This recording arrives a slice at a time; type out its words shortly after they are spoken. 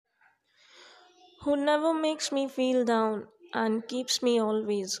who never makes me feel down and keeps me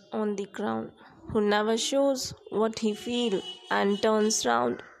always on the ground, who never shows what he feel and turns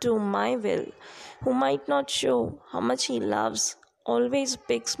round to my will, who might not show how much he loves, always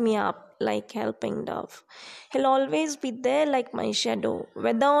picks me up like helping dove. He'll always be there like my shadow,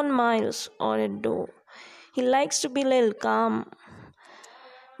 whether on miles or at door. He likes to be little calm,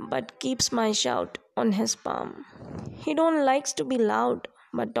 but keeps my shout on his palm. He don't likes to be loud,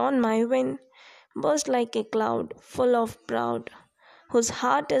 but on my wind burst like a cloud full of proud, whose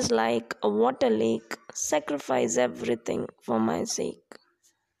heart is like a water lake, sacrifice everything for my sake.